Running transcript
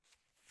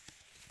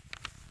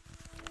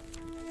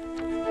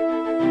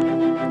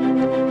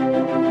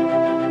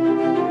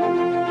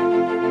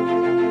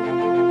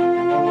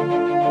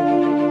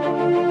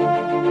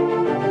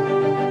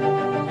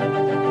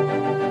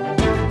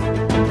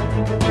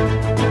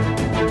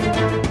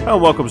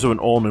And welcome to an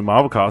all-new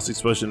Marvelcast,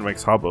 Explosion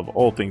MX hub of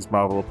all things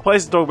Marvel, a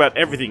place to talk about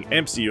everything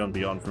MCU and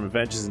beyond, from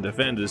Avengers and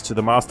Defenders to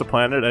the Master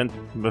Planet and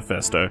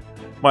Mephisto.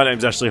 My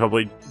name's Ashley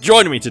Hobley.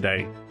 Joining me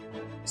today,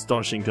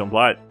 astonishing Tom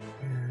Blight.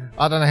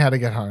 I don't know how to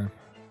get home.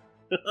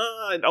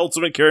 And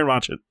ultimate Kieran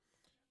Marchant.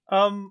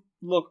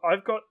 Look,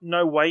 I've got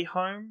no way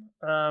home,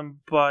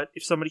 but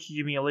if somebody could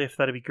give me a lift,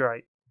 that'd be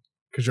great.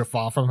 Because you're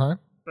far from home?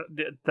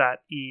 That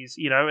is,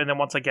 and then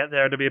once I get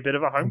there, it'll be a bit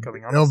of a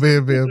homecoming, It'll be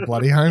a bit of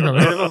bloody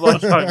homecoming. A bit of a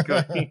bloody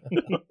homecoming.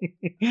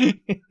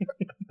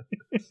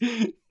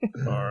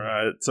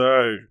 Alright,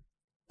 so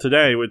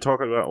today we're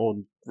talking about,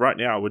 or right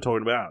now we're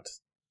talking about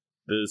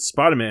the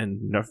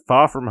Spider-Man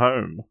Far From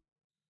Home.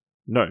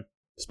 No,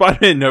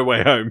 Spider-Man No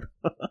Way Home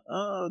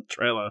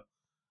trailer.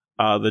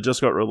 That just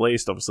got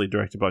released, obviously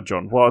directed by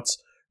John Watts,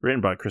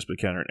 written by Chris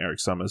McKenna and Eric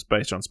Summers,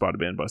 based on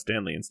Spider-Man by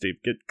Stan Lee and Steve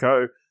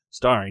Ditko,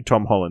 starring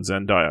Tom Holland,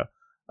 Zendaya,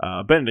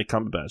 Benedict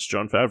Cumberbatch,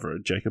 Jon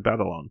Favreau, Jacob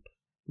Batalon,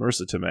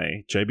 Marissa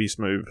Tomei, JB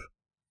Smoove,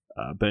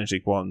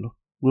 Benedict Wong,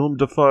 Willem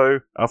Dafoe,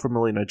 Alfred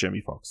Molina,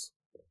 Jamie Foxx.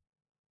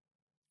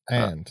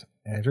 And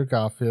Andrew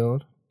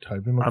Garfield,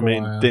 Tobey Maguire. I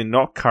mean, they're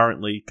not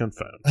currently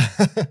confirmed.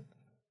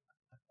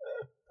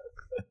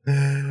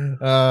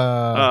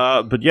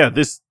 But yeah,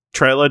 this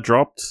trailer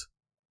dropped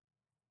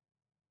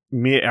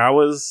mere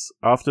hours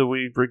after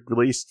we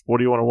released What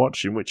Do You Want to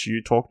Watch, in which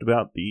you talked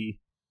about the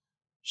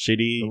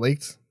shitty...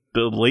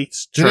 The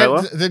leaked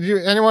trailer. Did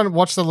anyone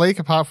watch the leak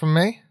apart from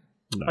me?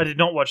 No. I did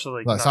not watch the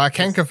leak. So I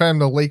can confirm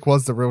the leak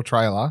was the real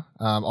trailer,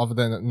 other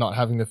than not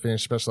having the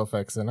finished special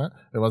effects in it.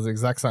 It was the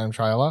exact same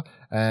trailer.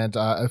 And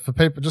for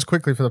people, just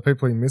quickly for the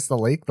people who missed the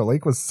leak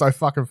was so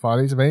fucking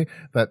funny to me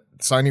that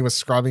Sony was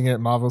scrubbing it,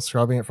 Marvel was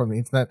scrubbing it from the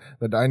internet,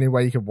 that the only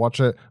way you could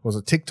watch it was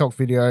a TikTok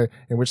video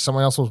in which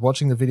someone else was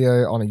watching the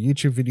video on a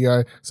YouTube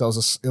video. So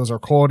it was a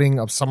recording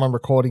of someone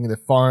recording their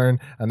phone,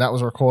 and that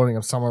was a recording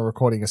of someone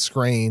recording a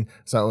screen.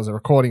 So it was a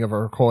recording of a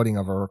recording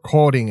of a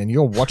recording, and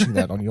you're watching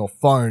that on your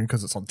phone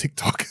because it's on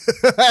TikTok.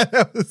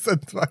 That was the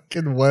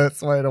fucking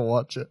worst way to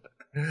watch it.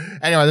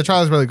 Anyway, the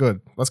trailer's really good.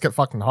 Let's get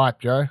fucking hyped,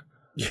 Joe.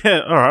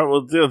 Yeah, alright.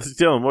 Well,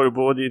 Dylan,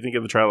 what do you think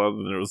of the trailer other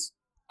than it was...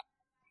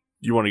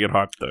 You want to get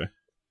hyped, though?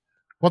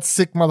 What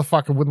sick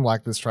motherfucker wouldn't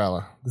like this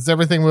trailer? This is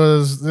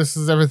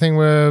everything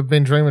we've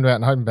been dreaming about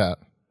and hoping about.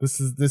 This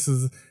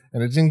is,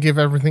 and it didn't give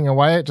everything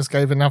away. It just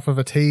gave enough of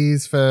a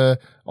tease for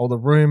all the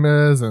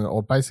rumors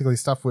or basically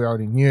stuff we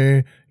already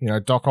knew.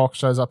 Doc Ock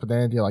shows up at the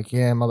end. You're like,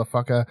 yeah,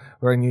 motherfucker,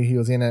 we already knew he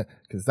was in it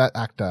because that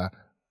actor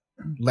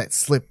let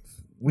slip.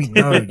 We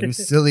know, you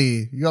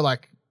silly. You're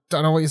like,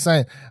 don't know what you're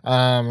saying.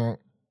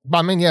 But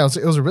I mean, yeah,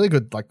 it was a really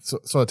good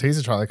sort of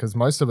teaser trailer because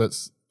most of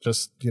it's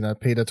just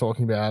Peter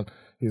talking about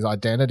his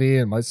identity,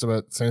 and most of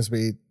it seems to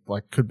be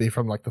could be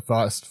from the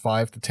first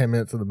 5 to 10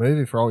 minutes of the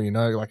movie. For all you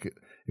know,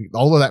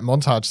 all of that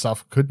montage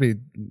stuff could be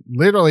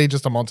literally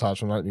just a montage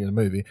from the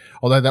movie.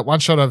 Although that one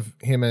shot of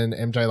him and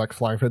MJ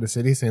flying through the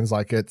city seems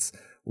like it's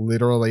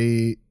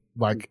literally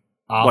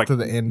after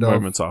the end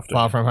moments of after.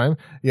 Far From Home.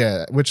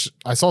 Yeah, which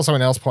I saw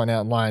someone else point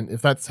out online.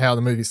 If that's how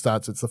the movie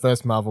starts, it's the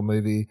first Marvel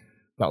movie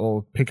that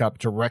will pick up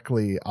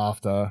directly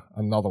after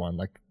another one,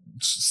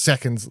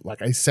 seconds,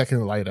 a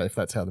second later, if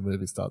that's how the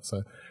movie starts.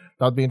 So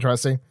that'd be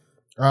interesting.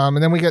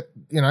 And then we get,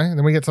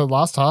 to the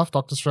last half,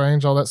 Doctor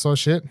Strange, all that sort of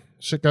shit.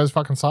 Shit goes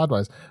fucking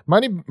sideways.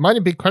 My only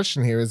big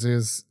question here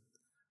is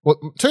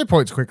 2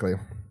 points quickly.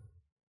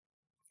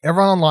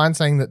 Everyone online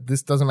saying that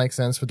this doesn't make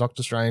sense for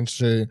Doctor Strange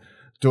to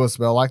do a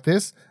spell like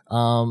this.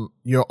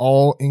 You're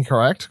all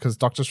incorrect because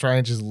Doctor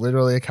Strange is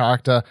literally a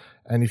character.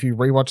 And if you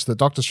rewatch the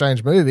Doctor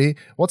Strange movie,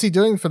 what's he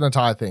doing for the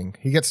entire thing?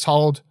 He gets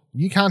told,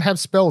 you can't have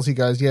spells. He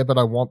goes, yeah, but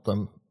I want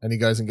them. And he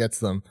goes and gets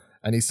them.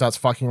 And he starts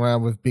fucking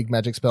around with big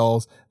magic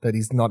spells that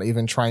he's not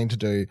even trained to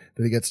do,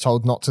 that he gets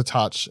told not to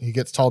touch. He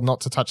gets told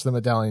not to touch the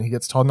medallion. He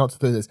gets told not to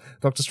do this.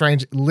 Doctor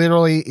Strange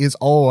literally is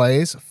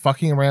always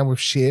fucking around with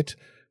shit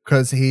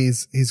because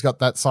he's got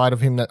that side of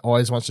him that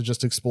always wants to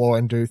just explore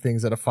and do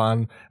things that are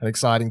fun and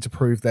exciting to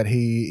prove that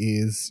he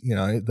is,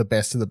 the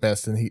best of the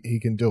best and he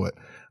can do it.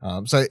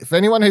 So if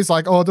anyone who's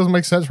like, oh, it doesn't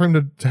make sense for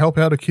him to help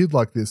out a kid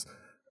like this,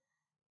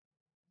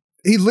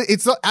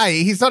 he's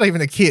not even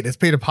a kid. It's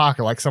Peter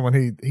Parker, someone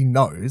he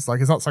knows.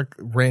 It's not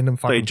random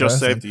fucking They just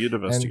person. saved the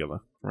universe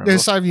together. They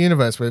saved the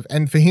universe with.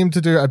 And for him to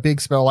do a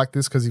big spell like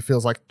this because he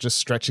feels like just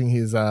stretching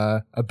his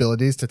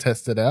abilities to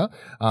test it out,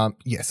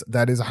 yes,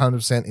 that is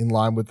 100% in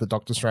line with the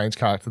Doctor Strange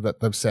character that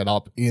they've set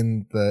up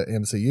in the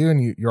MCU,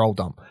 and you're all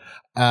dumb.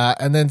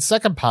 And then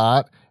second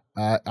part,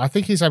 I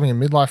think he's having a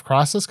midlife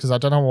crisis because I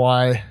don't know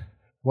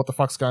what the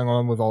fuck's going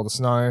on with all the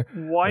snow.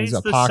 Why he's is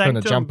a the parker and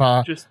a Sanctum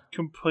jumper. just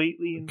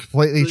completely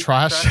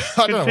trashed?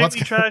 I don't know what's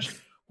completely trashed.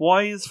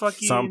 Why is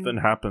fucking something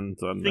happened?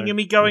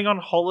 Thingamy going on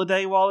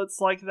holiday while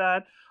it's like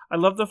that? I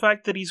love the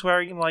fact that he's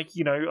wearing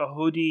a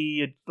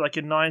hoodie,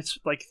 a nice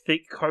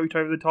thick coat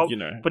over the top.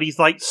 But he's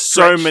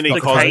so many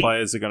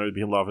cosplayers cape. are going to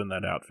be loving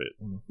that outfit.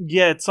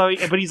 Yeah,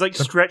 but he's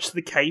stretched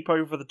the cape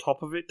over the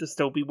top of it to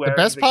still be wearing.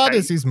 The best part cape.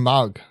 is his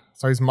mug.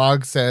 So his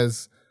mug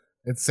says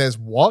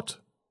what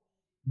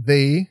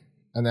the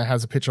and it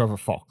has a picture of a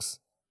fox.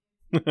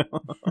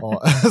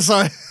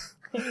 So,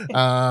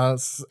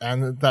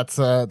 and that's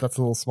a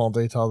little small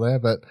detail there,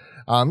 but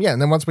yeah.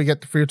 And then once we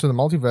get through to the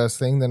multiverse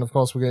thing, then of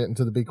course we get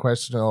into the big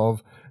question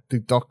of,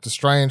 did Doctor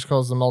Strange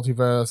cause the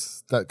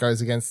multiverse? That goes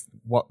against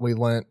what we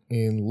learnt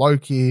in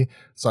Loki.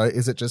 So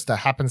is it just a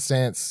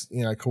happenstance,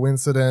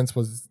 coincidence?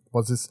 Was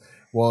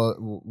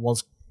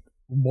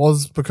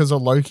because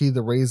of Loki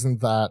the reason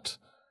that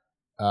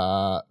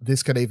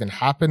this could even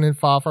happen in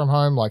Far From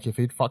Home? Like, if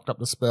he'd fucked up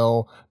the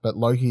spell, but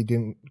Loki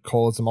didn't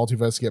cause the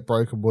multiverse to get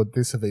broken, would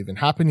this have even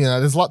happened?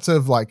 There's lots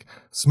of like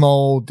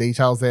small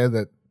details there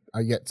that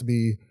are yet to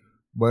be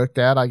worked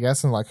out, I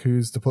guess, and like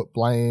who's to put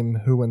blame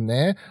who in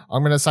there.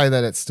 I'm going to say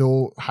that it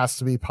still has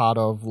to be part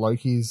of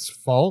Loki's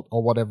fault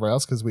or whatever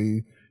else, because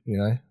we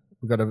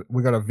got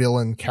a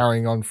villain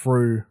carrying on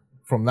through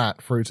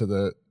to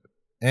the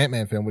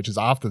Ant-Man film, which is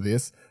after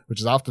this, which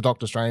is after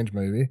Doctor Strange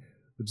movie,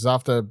 which is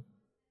after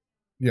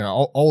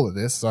all of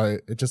this. So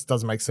it just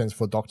doesn't make sense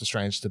for Doctor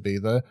Strange to be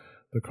the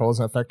cause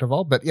and effect of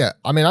all. But yeah,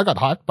 I mean, I got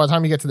hyped. By the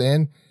time you get to the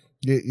end,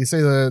 you see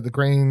the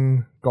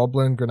green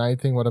goblin grenade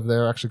thing, whatever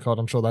they're actually called.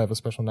 I'm sure they have a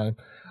special name.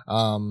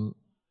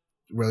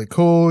 Really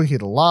cool. Hear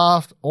the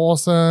laugh.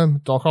 Awesome.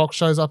 Doc Ock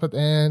shows up at the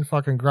end.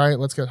 Fucking great.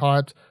 Let's get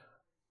hyped.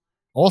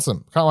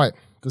 Awesome. Can't wait.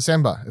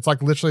 December. It's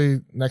like literally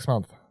next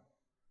month.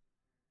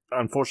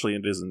 Unfortunately,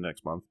 it isn't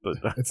next month, but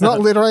it's not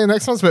literally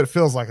next month, but it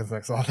feels like it's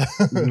next month.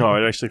 No,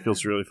 it actually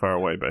feels really far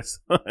away,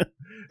 basically.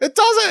 It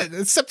doesn't.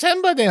 It's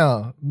September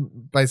now,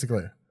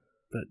 basically.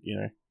 But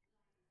it's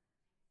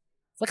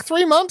like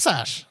 3 months,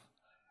 Ash.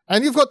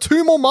 And you've got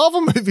 2 more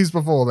Marvel movies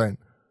before then.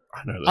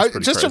 I know, that's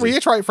pretty just crazy. to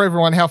reiterate for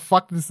everyone how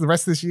fucked the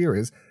rest of this year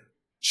is,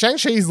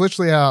 Shang-Chi's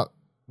literally out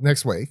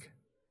next week.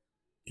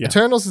 Yeah.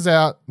 Eternals is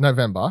out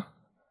November.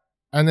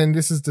 And then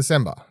this is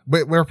December.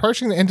 We're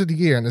approaching the end of the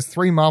year, and there's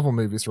 3 Marvel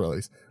movies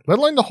released. Let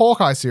alone the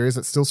Hawkeye series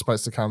that's still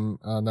supposed to come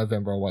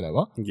November or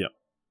whatever. Yeah.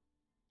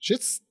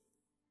 Shit's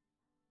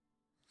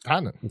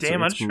happening.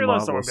 Damn, I just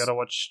realised I won't be able to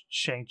watch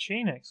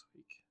Shang-Chi next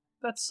week.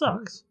 That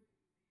sucks.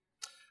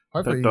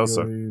 Hopefully does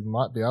suck. you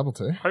might be able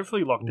to.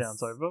 Hopefully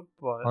lockdown's over,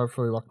 but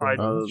Hopefully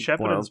lockdown.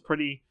 Shepparton's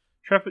pretty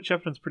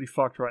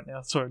fucked right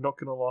now, so I'm not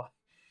gonna lie.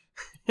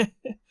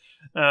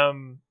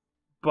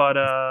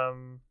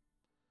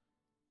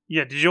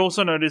 Yeah, did you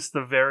also notice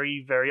the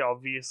very, very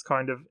obvious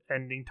kind of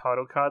ending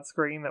title card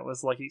screen that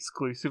was like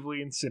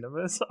exclusively in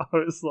cinemas? I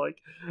was like,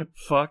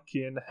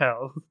 fucking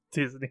hell,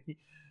 Disney.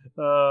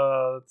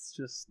 It's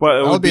just... Well,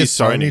 it that would be a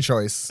Sony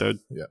choice. That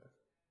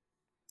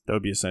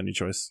would be a Sony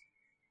choice.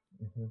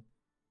 Mm-hmm.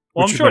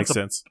 Well, Which would make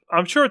sense.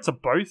 I'm sure it's a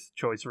both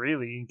choice,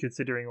 really,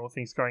 considering all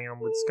things going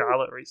on with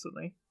Scarlet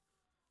recently.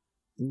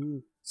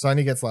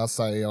 Sony gets last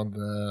say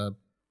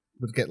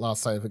would get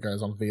last say if it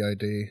goes on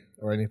VOD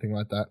or anything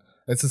like that.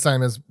 It's the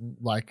same as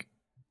like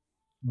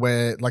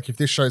if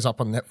this shows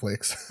up on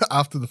Netflix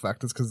after the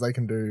fact, it's because they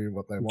can do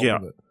what they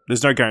want with it.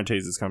 There's no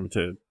guarantees it's coming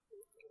to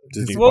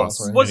Disney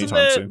Plus wasn't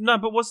there soon. no?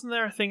 But wasn't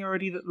there a thing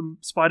already that the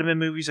Spider-Man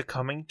movies are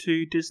coming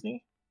to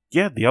Disney?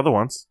 Yeah, the other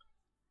ones.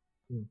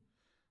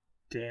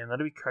 Damn,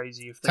 that'd be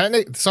crazy if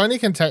Sony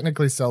can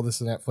technically sell this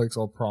to Netflix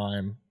or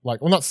Prime.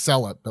 Like, well, not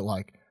sell it, but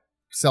like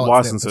sell it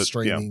License to them for it,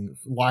 streaming.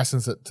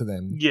 License it to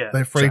them. Yeah,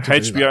 they're free to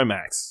HBO do that.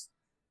 Max.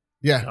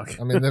 Yeah, Okay.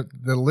 I mean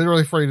they're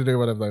literally free to do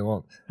whatever they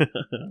want.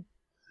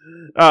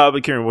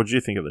 But Kieran, what did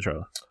you think of the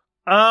trailer?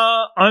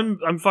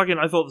 I'm fucking.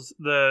 I thought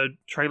the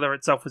trailer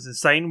itself was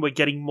insane. We're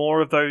getting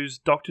more of those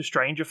Doctor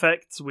Strange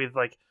effects with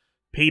like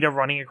Peter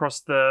running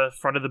across the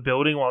front of the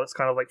building while it's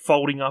kind of like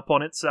folding up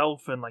on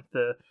itself, and like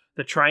the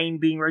train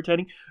being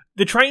rotating.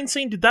 The train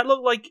scene, did that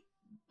look like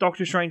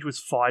Doctor Strange was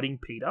fighting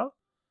Peter,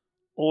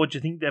 or do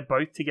you think they're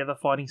both together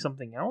fighting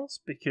something else?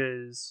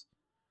 Because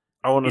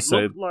I want to it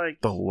say looked like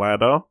the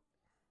latter.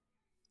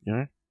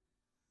 You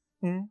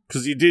know?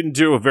 Because he didn't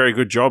do a very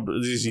good job.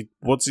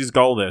 What's his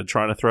goal there?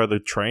 Trying to throw the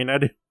train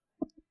at him?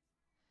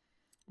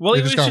 Well,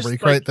 You're it just was going to just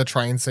recreate like, the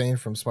train scene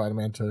from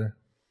Spider-Man 2.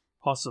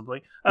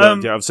 possibly.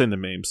 Yeah, I've seen the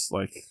memes.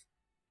 Like,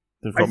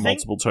 they've got think-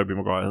 multiple Tobey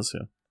Maguires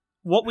here.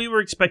 What we were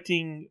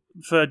expecting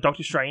for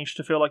Doctor Strange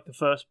to feel like the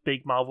first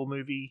big Marvel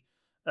movie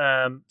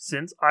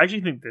since, I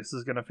actually think this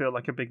is going to feel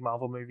like a big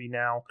Marvel movie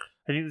now.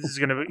 I think this is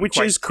going to be Which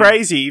quite is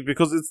crazy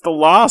because it's the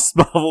last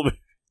Marvel movie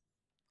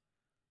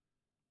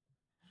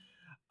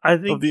I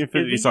think of the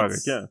Infinity Saga.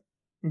 Yeah.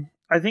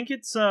 I think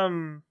it's I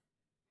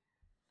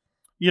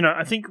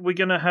think we're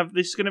gonna have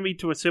this is gonna be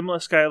to a similar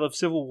scale of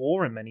Civil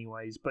War in many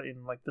ways, but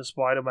in like the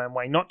Spider-Man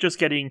way. Not just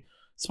getting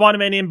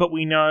Spider-Man in, but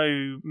we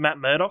know Matt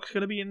Murdock's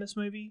gonna be in this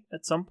movie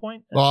at some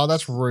point. Well,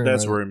 that's rumored.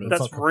 That's rumored.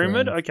 That's not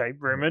rumored. confirmed. Okay,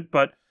 rumored,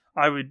 but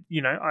I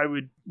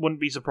wouldn't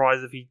be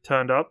surprised if he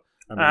turned up.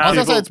 I mean, I was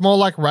gonna say people- it's more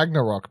like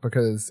Ragnarok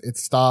because it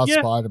stars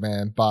Yeah.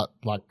 Spider-Man, but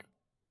like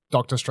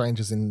Doctor Strange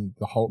is in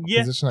the Hulk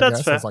Yeah, position, I that's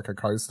guess, fair. as like a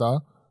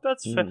co-star.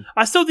 That's fair. Mm.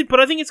 I still think, but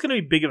I think it's going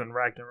to be bigger than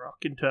Ragnarok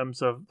in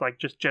terms of like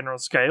just general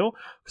scale.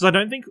 Because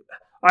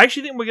I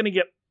actually think we're going to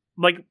get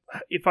like,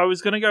 if I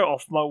was going to go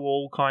off my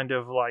wall, kind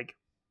of like,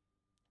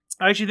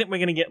 I actually think we're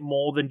going to get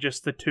more than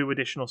just the 2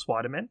 additional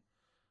Spider-Men.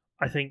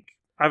 I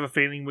have a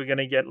feeling we're going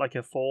to get like a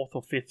 4th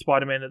or 5th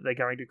Spider-Man that they're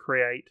going to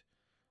create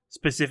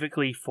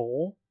specifically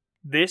for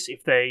this.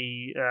 If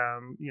they,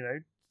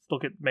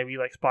 look at maybe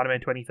like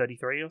Spider-Man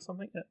 2033 or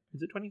something.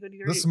 Is it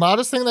 2033? The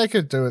smartest thing they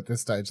could do at this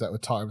stage that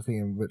would tie everything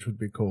in, which would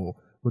be cool,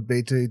 would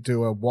be to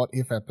do a what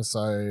if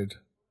episode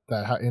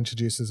that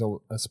introduces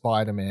a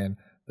Spider-Man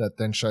that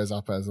then shows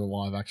up as a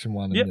live action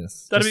one in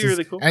this. That'd be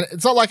really cool. And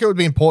it's not like it would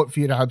be important for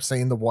you to have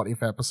seen the what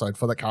if episode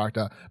for the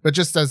character, but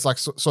just as like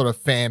sort of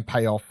fan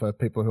payoff for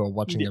people who are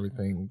watching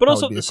everything. But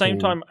also at the same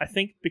time, I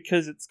think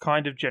because it's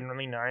kind of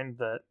generally known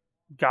that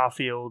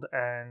Garfield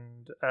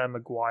and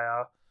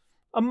Maguire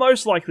are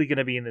most likely going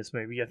to be in this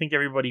movie, I think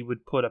everybody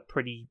would put a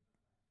pretty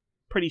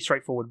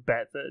straightforward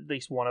bet that at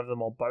least one of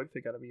them or both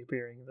are going to be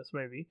appearing in this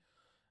movie.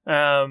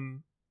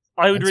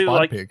 I would really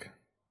like. Pig.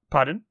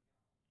 Pardon?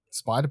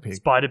 Spider Pig.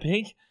 Spider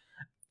Pig.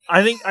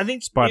 I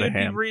think Spider it'd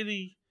Ham. be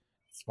really.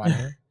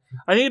 Spider.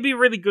 I think it'd be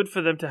really good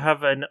for them to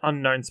have an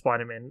unknown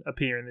Spider-Man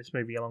appear in this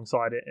movie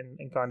alongside it,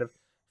 and kind of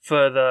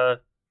further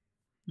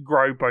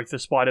grow both the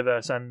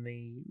Spider-Verse and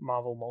the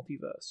Marvel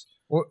multiverse.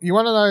 Well, you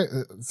want to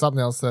know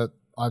something else that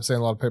I've seen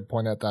a lot of people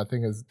point out that I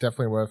think is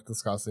definitely worth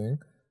discussing.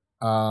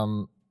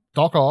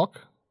 Doc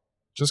Ock,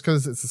 just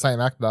because it's the same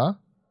actor,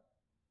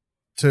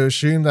 to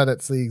assume that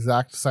it's the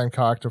exact same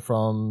character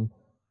from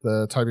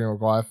the Tobey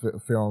Maguire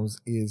films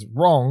is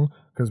wrong,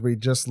 because we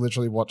just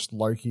literally watched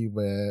Loki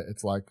where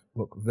it's like,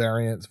 look,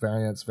 variants.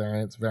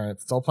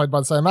 It's all played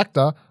by the same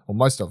actor, or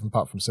most of them,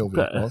 apart from Sylvie,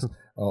 of course,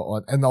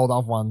 and all the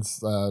other ones,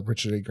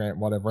 Richard E. Grant,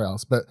 whatever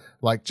else. But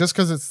like, just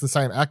because it's the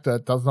same actor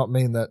does not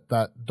mean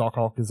that Doc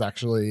Ock is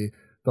actually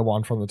the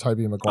one from the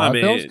Tobey Maguire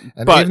films.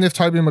 And even if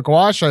Tobey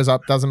Maguire shows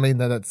up, doesn't mean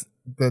that it's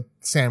the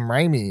Sam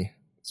Raimi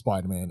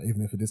Spider-Man,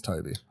 even if it is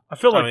Tobey. I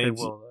feel like they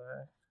will.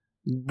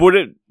 Would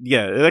it?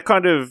 Yeah, that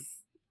kind of.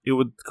 It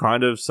would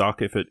kind of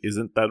suck if it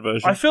isn't that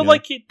version. I feel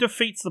like it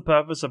defeats the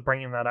purpose of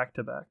bringing that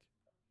actor back.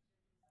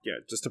 Yeah,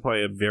 just to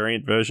play a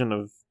variant version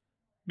of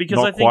because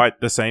not I think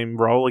quite the same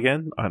role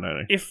again. I don't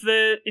know. If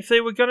they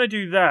were going to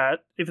do that,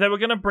 if they were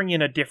going to bring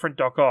in a different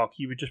Doc Ock,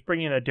 you would just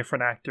bring in a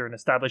different actor and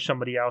establish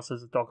somebody else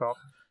as a Doc Ock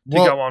to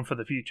go on for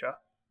the future.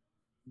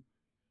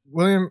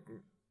 William,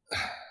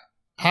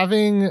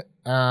 having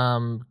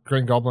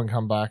Green Goblin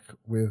come back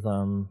with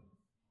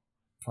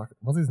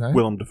what's his name?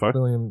 Willem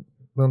Dafoe.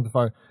 Willem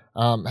Dafoe.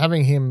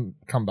 Having him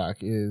come back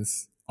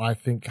is, I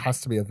think,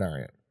 has to be a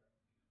variant.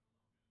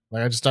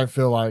 Like, I just don't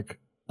feel like.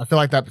 I feel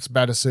like that's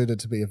better suited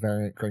to be a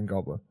variant Green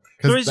Goblin.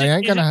 So is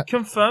it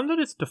confirmed that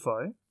it's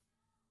Dafoe?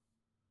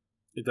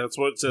 That's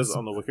what it says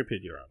on the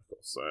Wikipedia article.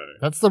 So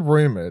that's the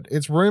rumored.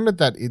 It's rumored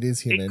that it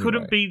is him. It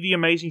couldn't be the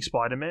Amazing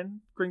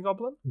Spider-Man Green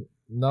Goblin.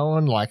 No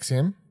one likes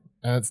him,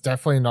 and it's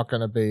definitely not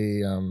going to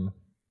be.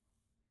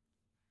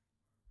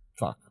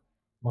 Fuck.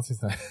 What's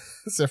his name?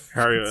 Seth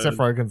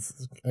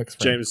Rogen's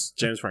ex-friend.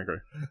 James Franco.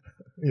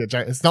 Yeah,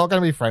 it's not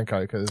going to be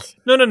Franco because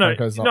no.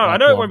 I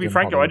know it won't be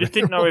Franco. I just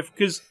didn't know if,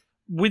 because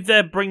with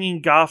their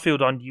bringing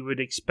Garfield on, you would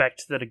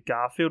expect that a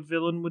Garfield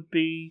villain would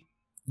be.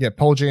 Yeah,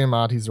 Paul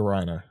Giamatti's a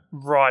Rhino.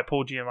 Right,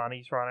 Paul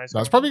Giamatti's Rhino. No,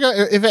 it's probably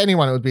if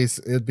anyone, it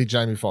would be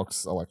Jamie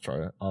Foxx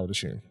Electro. I would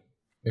assume.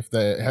 If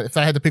they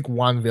had to pick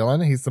one villain,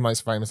 he's the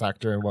most famous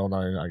actor and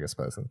well-known, I guess,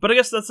 person. But I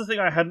guess that's the thing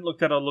I hadn't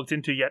looked at or looked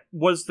into yet.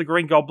 Was the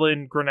Green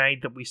Goblin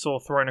grenade that we saw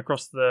thrown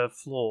across the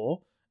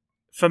floor?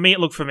 For me, it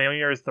looked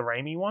familiar as the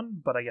Raimi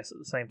one, but I guess at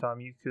the same time,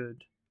 you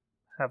could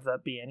have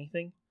that be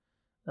anything.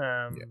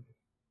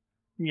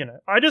 You know,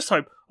 I just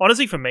hope,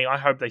 honestly, for me, I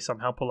hope they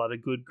somehow pull out a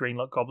good Green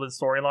Goblin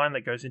storyline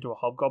that goes into a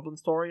Hobgoblin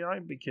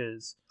storyline,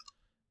 because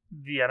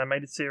the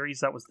animated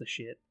series, that was the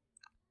shit.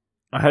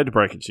 I hate to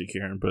break it to you,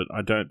 Kieran, but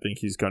I don't think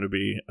he's going to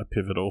be a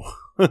pivotal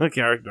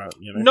character.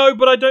 You know? No,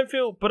 but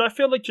I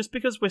feel like just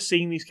because we're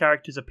seeing these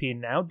characters appear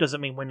now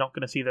doesn't mean we're not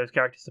going to see those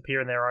characters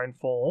appear in their own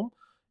form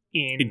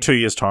in 2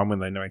 years' time when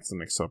they make the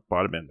next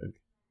Spider-Man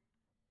movie.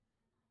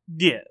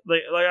 Yeah,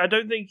 like I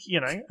don't think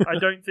I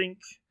don't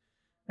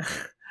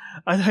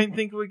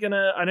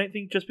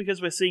think just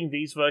because we're seeing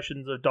these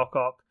versions of Doc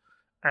Ock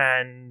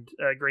and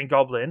Green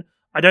Goblin,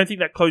 I don't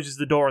think that closes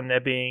the door on there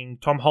being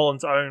Tom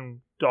Holland's own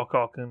Doc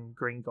Ock and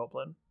Green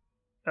Goblin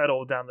at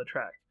all down the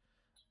track.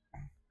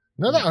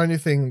 No, the only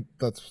thing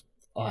that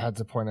I had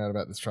to point out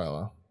about this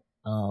trailer,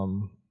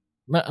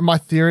 my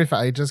theory for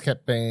ages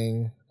kept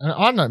being, and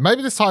I don't know,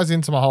 maybe this ties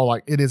into my whole,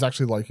 like, it is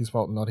actually Loki's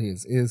fault and not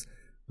his, is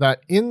that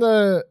in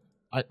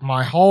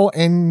my whole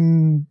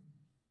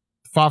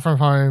Far From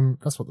Home,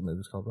 that's what the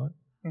movie's called, right?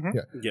 Mm-hmm.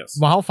 Yeah. Yes.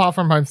 My whole Far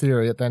From Home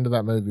theory at the end of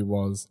that movie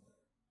was,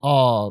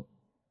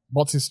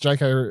 what's his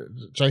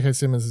J.K.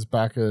 Simmons is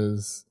back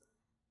as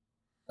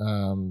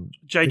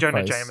J.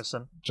 Jonah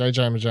Jameson. J.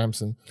 Jonah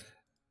Jameson.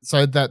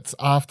 So that's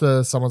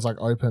after someone's like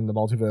opened the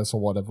multiverse or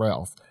whatever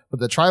else. But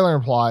the trailer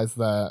implies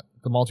that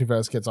the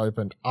multiverse gets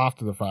opened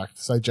after the fact.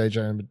 So J.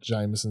 Jonah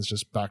Jameson's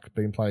just back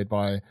being played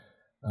by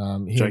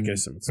him J.K.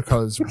 Simmons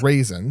because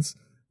reasons.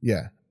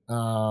 Yeah.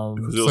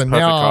 Because it was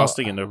perfect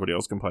casting and nobody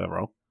else can play a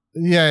role.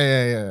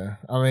 Yeah.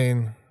 I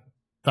mean,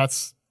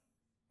 that's.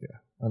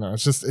 I know,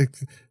 it's just,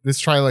 this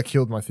trailer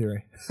killed my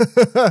theory.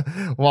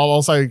 While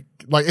also,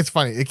 like, it's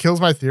funny, it kills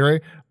my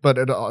theory, but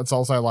it's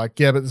also like,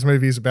 yeah, but this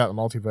movie is about the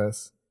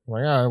multiverse. I'm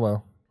like, oh,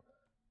 well.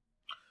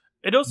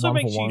 It also One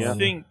for makes you one, yeah.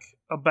 think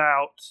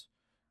about,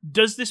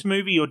 does this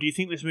movie, or do you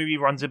think this movie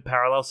runs in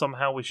parallel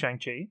somehow with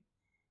Shang-Chi?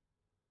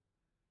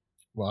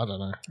 Well, I don't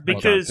know.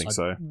 Because think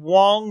so.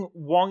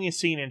 Wong is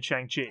seen in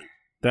Shang-Chi.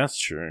 That's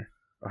true.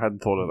 I hadn't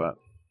thought of that.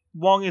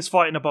 Wong is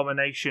fighting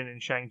Abomination in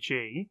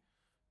Shang-Chi.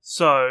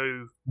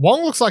 So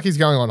Wong looks like he's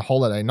going on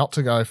holiday, not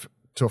to go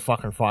to a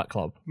fucking fight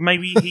club.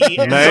 maybe he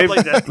ends up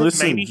like that.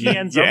 Listen, Maybe he you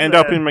ends end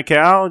up up in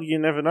Macau, you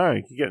never know.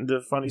 You get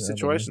into funny Yeah, I don't know.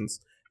 situations.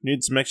 You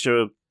need some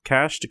extra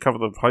cash to cover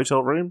the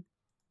hotel room.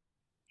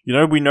 You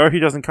know, we know he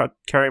doesn't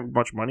carry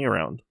much money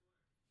around.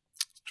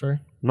 It's true.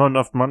 Not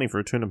enough money for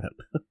a tournament.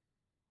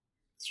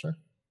 It's true.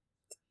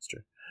 It's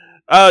true.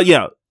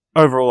 Yeah.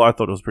 Overall, I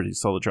thought it was a pretty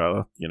solid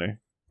trailer. You know,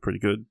 pretty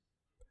good.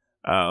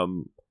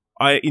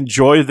 I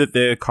enjoy that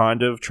they're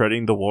kind of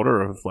treading the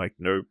water of like,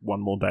 no,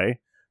 one more day,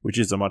 which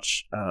is a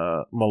much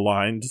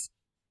maligned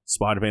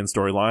Spider-Man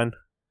storyline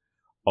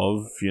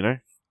of, you know,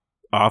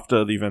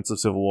 after the events of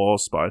Civil War.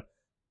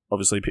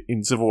 Obviously,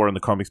 in Civil War in the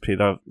comics,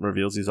 Peter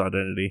reveals his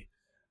identity,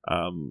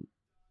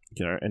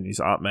 you know, and his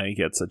Aunt May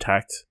gets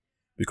attacked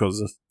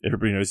because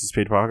everybody knows he's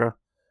Peter Parker.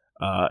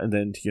 And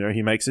then, you know,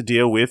 he makes a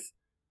deal with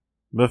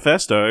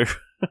Mephisto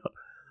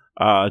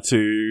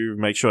to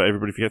make sure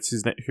everybody forgets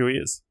who he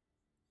is.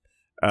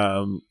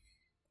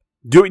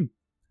 Do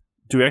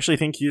we actually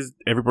think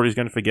everybody's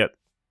going to forget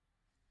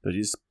that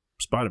he's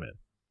Spider-Man?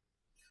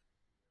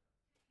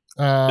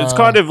 It's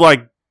kind of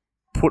like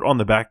put on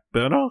the back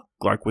burner,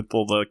 like with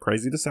all the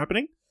craziness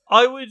happening.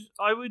 I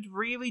would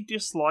really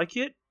dislike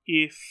it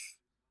if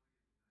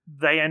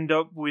they end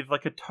up with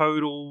like a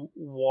total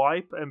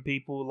wipe and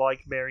people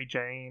like Mary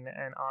Jane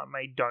and Aunt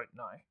May don't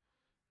know.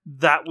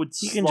 That would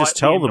You can just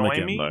tell them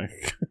again, me.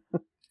 though.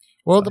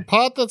 Well, the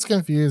part that's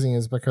confusing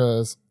is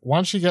because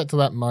once you get to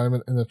that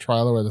moment in the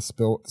trailer where the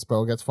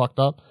spell gets fucked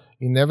up,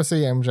 you never see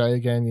MJ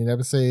again, you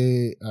never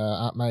see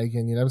Aunt May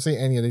again, you never see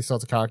any of these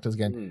sorts of characters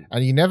again,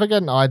 and you never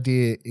get an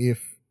idea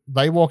if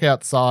they walk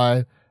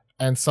outside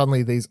and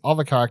suddenly these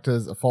other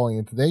characters are falling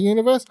into their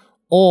universe,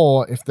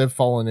 or if they've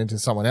fallen into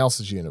someone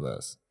else's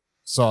universe.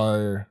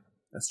 So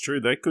That's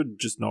true. They could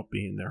just not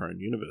be in their own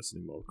universe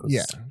anymore. 'Cause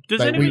Does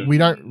we anybody,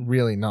 don't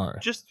really know.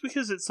 just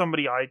because it's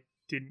somebody I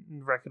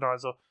didn't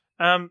recognize, or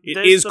it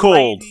there's is the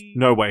called lady-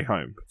 No Way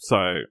Home.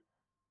 So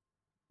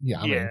Yeah,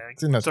 I mean, yeah,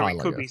 it's in the so title.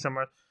 it could I be guess.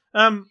 somewhere.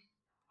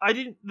 I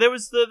didn't.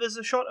 There's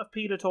a shot of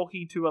Peter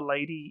talking to a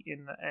lady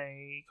in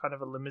a kind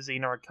of a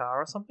limousine or a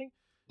car or something.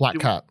 Black Do-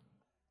 Cat.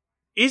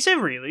 Is it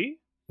really?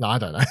 No, I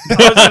don't know. I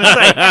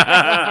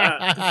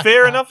was gonna say,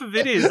 fair enough if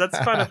it is. That's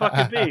kind of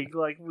fucking big.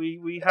 Like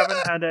we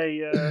haven't had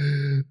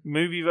a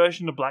movie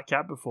version of Black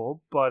Cat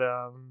before, but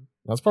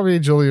That's probably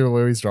Julia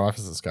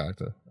Louis-Dreyfus's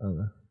character. I don't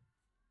know.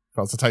 If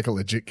I was to take a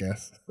legit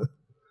guess,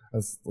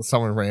 as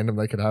someone random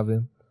they could have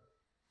in.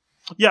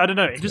 yeah, I don't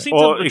know. It just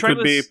seems or the it could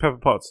be trailers. Pepper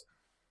Potts.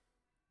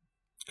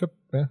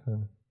 Yeah.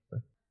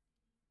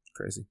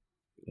 Crazy.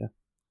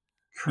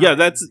 Yeah,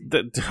 that's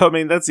I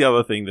mean, that's the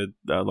other thing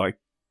that like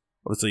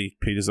obviously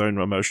Peter's own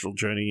emotional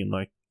journey and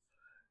like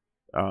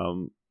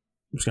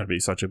it's going to be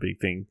such a big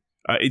thing.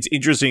 It's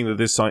interesting that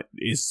this site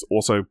is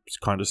also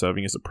kind of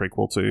serving as a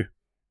prequel to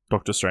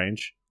Doctor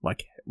Strange,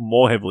 like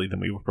more heavily than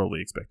we were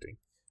probably expecting.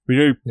 We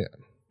knew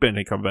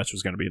Benedict Cumberbatch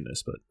was going to be in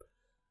this, but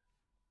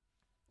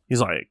he's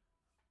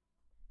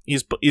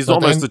But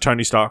almost then- the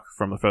Tony Stark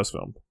from the first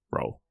film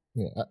role.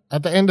 Yeah.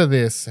 At the end of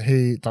this,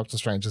 Doctor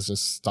Strange is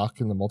just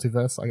stuck in the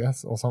multiverse, I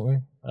guess, or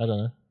something. I don't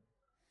know.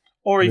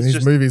 Or I mean, he's his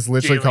just movie's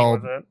literally dealing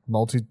called with it.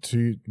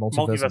 Multiverse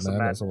Multiverse of of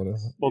Madness or whatever.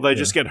 Well, they Yeah.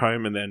 just get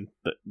home and then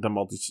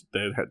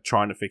they're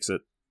trying to fix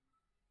it.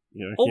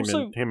 You know,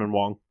 Also- him and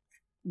Wong.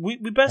 We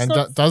best And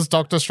not. does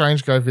Doctor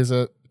Strange go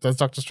visit? Is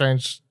Doctor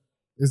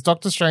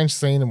Strange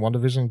seen in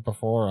WandaVision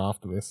before or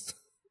after this?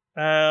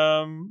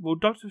 Well,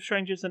 Doctor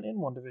Strange isn't in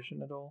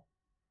WandaVision at all.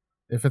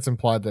 If it's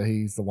implied that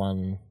he's the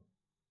one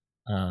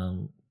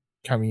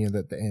coming in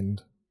at the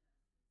end,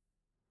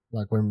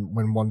 like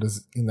when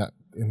Wanda's in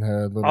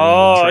her little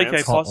Oh, trance okay,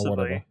 hut or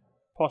possibly,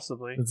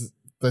 possibly.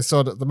 they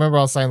sort of remember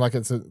I was saying like I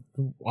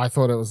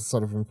thought it was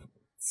sort of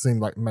seemed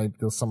like maybe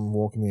there was someone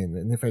walking in,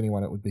 and if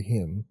anyone it would be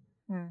him.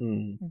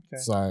 Okay.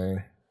 So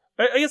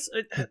I guess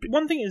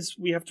one thing is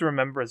we have to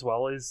remember as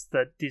well is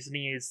that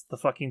Disney is the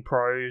fucking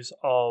pros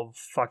of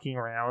fucking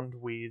around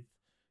with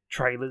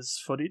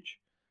trailers footage,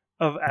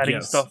 of adding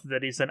Yes. stuff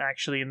that isn't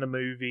actually in the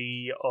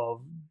movie,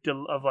 of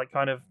like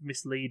kind of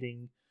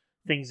misleading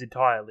things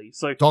entirely.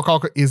 So Doc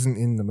Ock isn't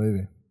in the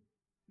movie.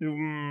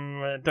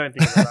 I don't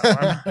think about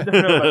that one. I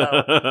don't know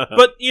about that one.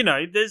 But you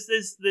know,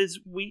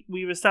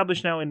 we've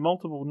established now in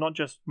multiple, not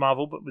just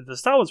Marvel, but with the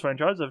Star Wars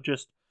franchise, of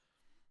just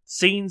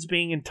scenes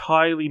being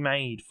entirely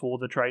made for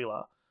the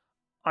trailer.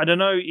 I don't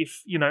know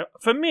if, you know,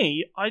 for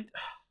me,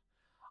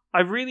 I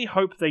really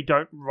hope they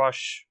don't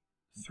rush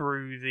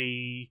through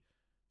the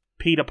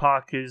Peter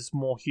Parker's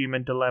more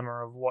human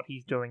dilemma of what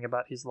he's doing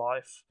about his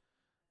life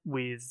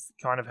with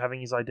kind of having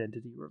his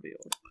identity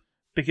revealed.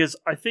 Because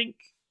I think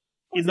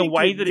in the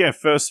way that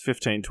first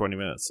 15, 20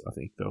 minutes, I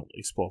think they'll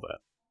explore that.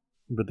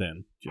 But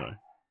then, you know,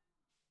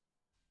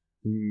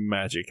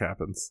 magic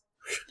happens.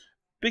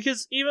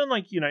 Because even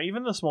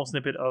even the small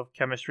snippet of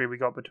chemistry we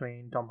got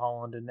between Tom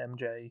Holland and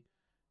MJ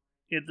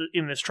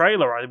in this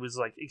trailer, I was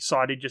like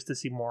excited just to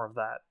see more of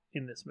that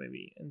in this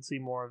movie and see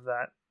more of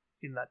that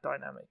in that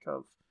dynamic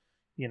of,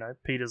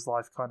 Peter's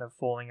life kind of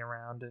falling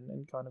around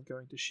and kind of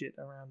going to shit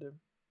around him.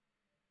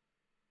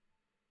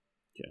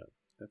 Yeah,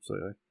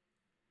 absolutely.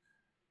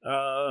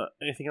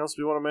 Anything else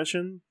we want to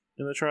mention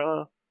in the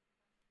trailer?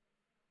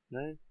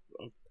 No?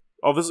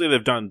 Obviously,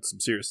 they've done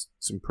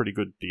some pretty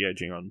good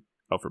de-aging on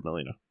Alfred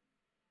Molina.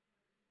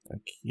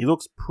 Like, he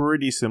looks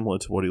pretty similar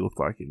to what he looked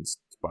like in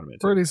Spider-Man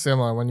 2. Pretty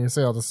similar when you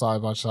see all the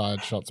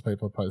side-by-side shots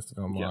people have posted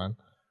online.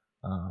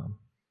 Yeah.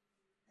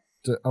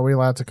 Are we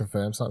allowed to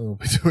confirm something we'll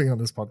be doing on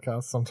this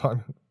podcast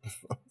sometime?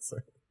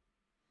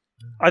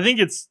 I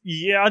think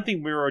I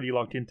think we're already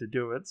locked in to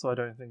do it, so I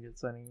don't think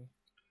it's any...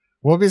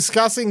 We'll be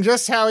discussing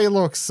just how he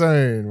looks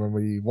soon when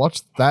we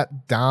watch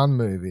that darn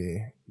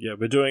movie. Yeah,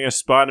 we're doing a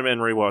Spider-Man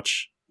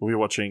rewatch. We'll be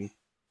watching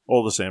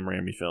all the Sam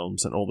Raimi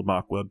films and all the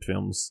Mark Webb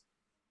films.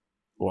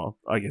 Well,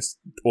 I guess,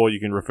 or you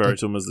can refer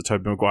to them as the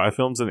Tobey Maguire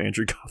films and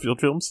Andrew Garfield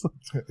films.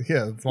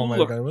 Yeah, that's one way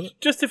to go with it.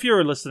 Just if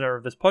you're a listener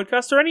of this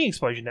podcast or any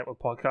Explosion Network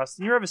podcast,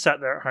 and you're ever sat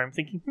there at home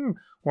thinking,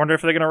 wonder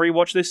if they're going to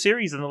rewatch this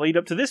series in the lead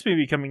up to this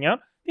movie coming out,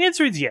 the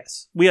answer is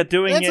yes. We are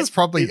doing it. The answer is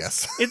probably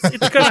yes. It's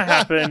going to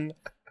happen.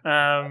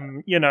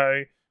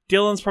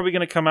 Dylan's probably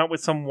going to come out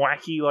with some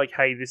wacky, like,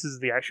 hey, this is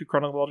the actual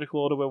chronological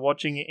order we're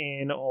watching it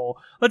in, or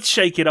let's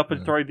shake it up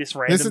and throw this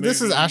random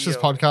This is Ash's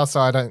podcast, so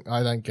I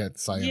don't get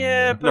say.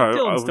 Yeah, but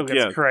Dylan still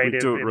gets creative. We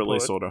do it really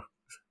input. sort of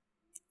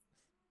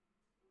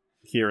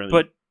here in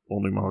the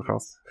all new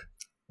Marvelcast.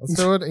 Let's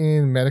do it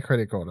in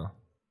Metacritic order.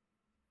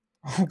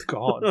 Oh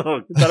God,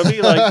 that'll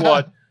be like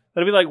what?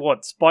 That'll be like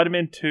what?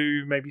 Spider-Man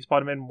 2, maybe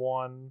Spider-Man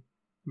 1,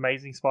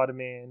 Amazing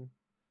Spider-Man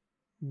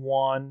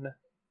 1.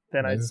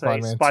 Then I'd say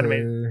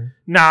Spider-Man.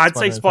 I'd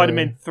say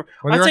Spider-Man 3.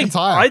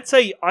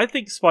 I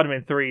think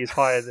Spider-Man 3 is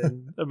higher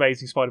than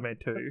Amazing Spider-Man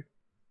 2.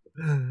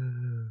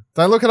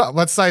 Don't look it up.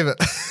 Let's save it.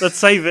 Let's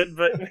save it,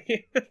 but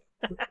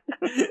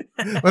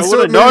let's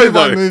do it movie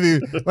by movie.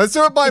 Let's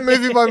do it by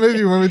movie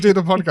when we do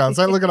the podcast.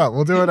 Don't look it up.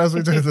 We'll do it as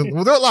we do it.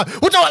 We'll do it live.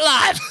 We'll do it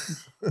live.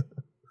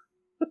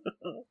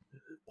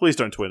 Please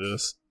don't tweet at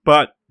us.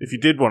 But if you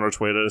did want to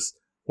tweet at us,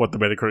 what the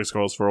Metacritic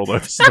scores for all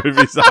those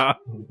movies are.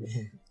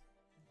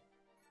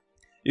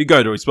 You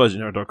go to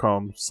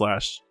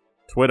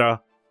explosionero.com/Twitter.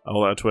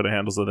 All our Twitter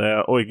handles are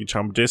there. Or you can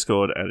jump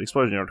Discord at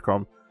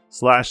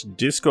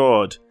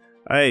explosionero.com/Discord.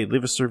 Hey,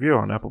 leave us a review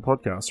on Apple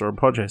Podcasts or on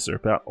Podchaser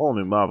about all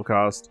new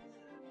Marvelcast.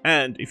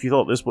 And if you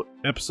thought this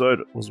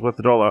episode was worth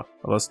 $1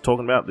 of us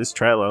talking about this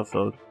trailer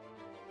for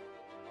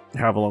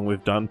however long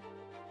we've done,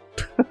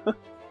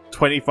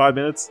 25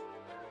 minutes,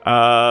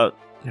 head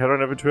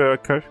on over to our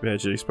Ko-fi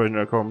page at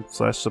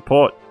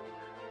explosionero.com/support.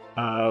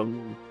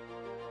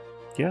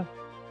 Yeah.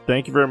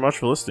 Thank you very much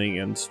for listening,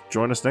 and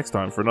join us next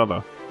time for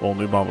another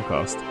all-new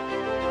Marvelcast.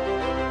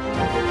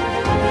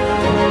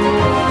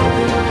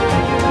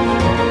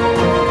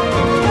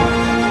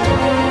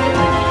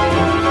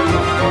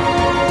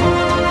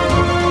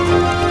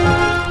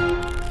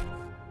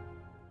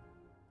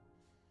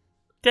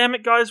 Damn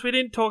it, guys, we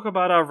didn't talk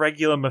about our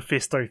regular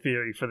Mephisto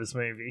theory for this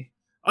movie.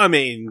 I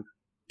mean,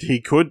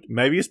 he could.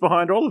 Maybe he's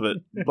behind all of it.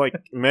 Like,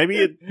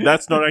 maybe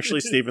that's not actually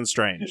Stephen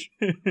Strange.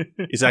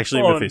 It's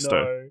actually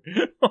Mephisto.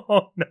 No.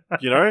 Oh, no.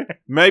 You know?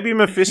 Maybe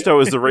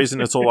Mephisto is the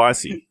reason it's all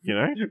icy, you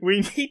know?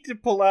 We need to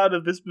pull out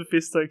of this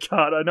Mephisto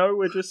card. I know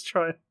we're just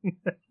trying...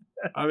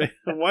 I mean,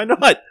 why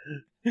not?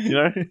 You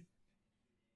know?